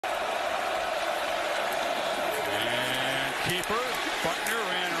keeper. Buckner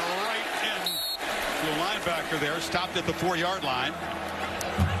ran right in to the linebacker there. Stopped at the 4-yard line.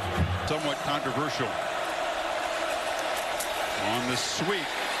 Somewhat controversial. On the sweep.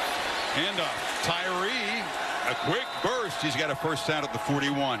 Handoff. Tyree. A quick burst. He's got a first down at the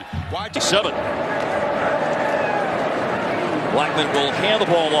 41. Wide 7. Blackman will hand the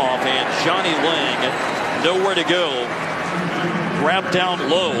ball off, and Johnny Lang nowhere to go. Grab down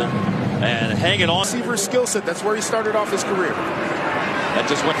low and hang it on. Receiver skill set. That's where he started off his career. That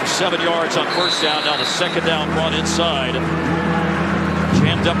just went for 7 yards on first down. Now the second down run inside.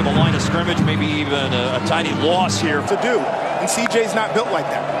 Jammed up in the line of scrimmage. Maybe even a tiny loss here To do. And CJ's not built like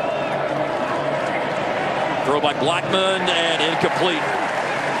that. Throw by Blackman and incomplete.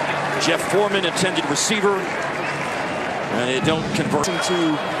 Jeff Foreman, intended receiver. And they don't convert.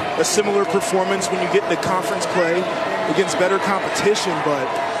 Into a similar performance when you get into conference play against better competition, but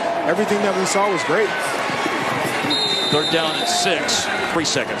everything that we saw was great. Third down and 6. 3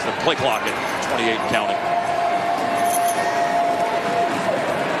 seconds. The play clock at 28 counting.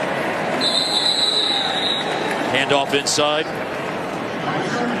 Handoff inside.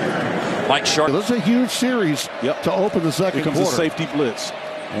 Mike Sharp. This is a huge series to open the second quarter. Here comes the safety blitz.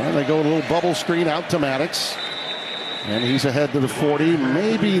 And they go a little bubble screen out to Maddox. And he's ahead to the 40,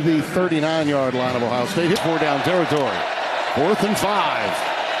 maybe the 39-yard line of Ohio State. 4-down territory. 4th and 5.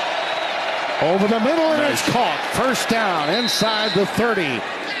 Over the middle, and it's caught. First down inside the 30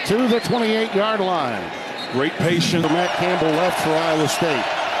 to the 28-yard line. Great patience. Matt Campbell left for Iowa State.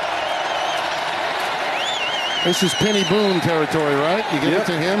 This is Penny Boone territory, right? You get it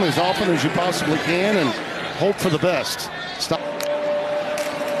to him as often as you possibly can and hope for the best. Stop.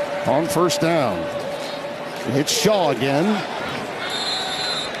 On first down. It's Shaw again.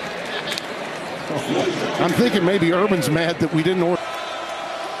 I'm thinking maybe Urban's mad that we didn't order.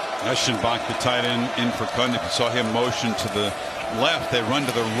 Eschenbach, the tight end, in for Cody. If you saw him motion to the left, they run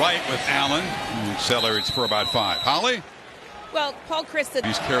to the right with Allen. He accelerates for about 5. Holly? Well, Paul Chris.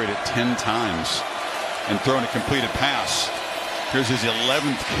 He's carried it 10 times and thrown a completed pass. Here's his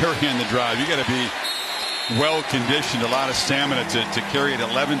 11th carry in the drive. You got to be well conditioned, a lot of stamina to carry it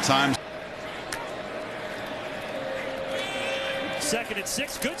 11 times. 2nd and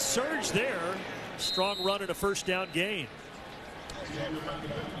 6. Good surge there. Strong run and a first down gain.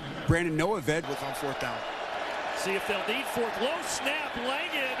 Brandon Noaved was on 4th down. See if they'll need 4th. Low snap.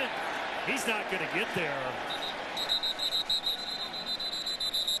 Langan. He's not going to get there.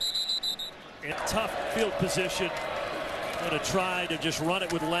 In tough field position. Going to try to just run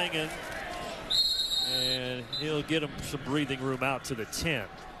it with Langan. And he'll get him some breathing room out to the 10.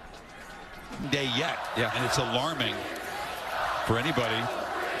 Day yet. Yeah. And it's alarming for anybody.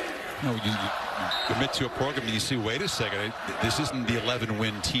 You commit to a program and you see, wait a second, this isn't the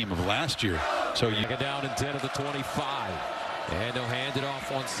 11-win team of last year. So you get down and 10 of the 25. And they'll hand it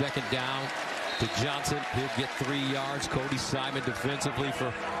off on 2nd down to Johnson. He'll get 3 yards. Cody Simon defensively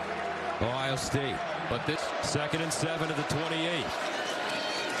for Ohio State. But this 2nd and 7 of the 28.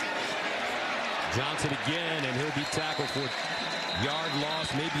 Johnson again, and he'll be tackled for yard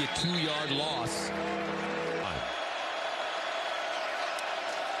loss, maybe a 2-yard loss.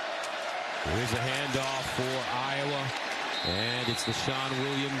 Here's a handoff for Iowa, and it's the Sean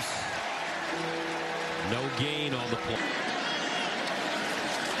Williams. No gain on the play.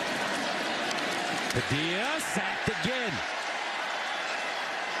 Padilla sacked again.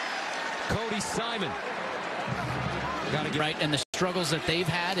 Cody Simon. Got to get right, and the struggles that they've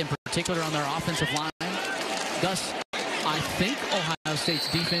had, in particular on their offensive line. Thus, I think Ohio State's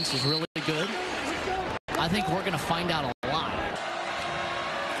defense is really good. I think we're going to find out a lot.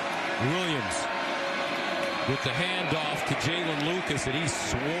 Williams with the handoff to Jalen Lucas, and he's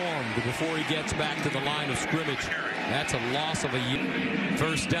swarmed before he gets back to the line of scrimmage. That's a loss of a year.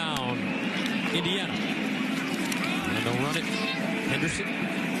 First down, Indiana. And they'll run it. Henderson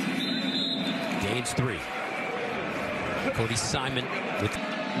gains 3. Cody Simon with,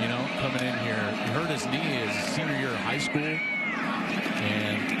 coming in here. He hurt his knee his senior year of high school.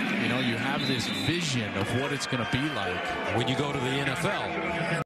 And, you have this vision of what it's going to be like when you go to the NFL.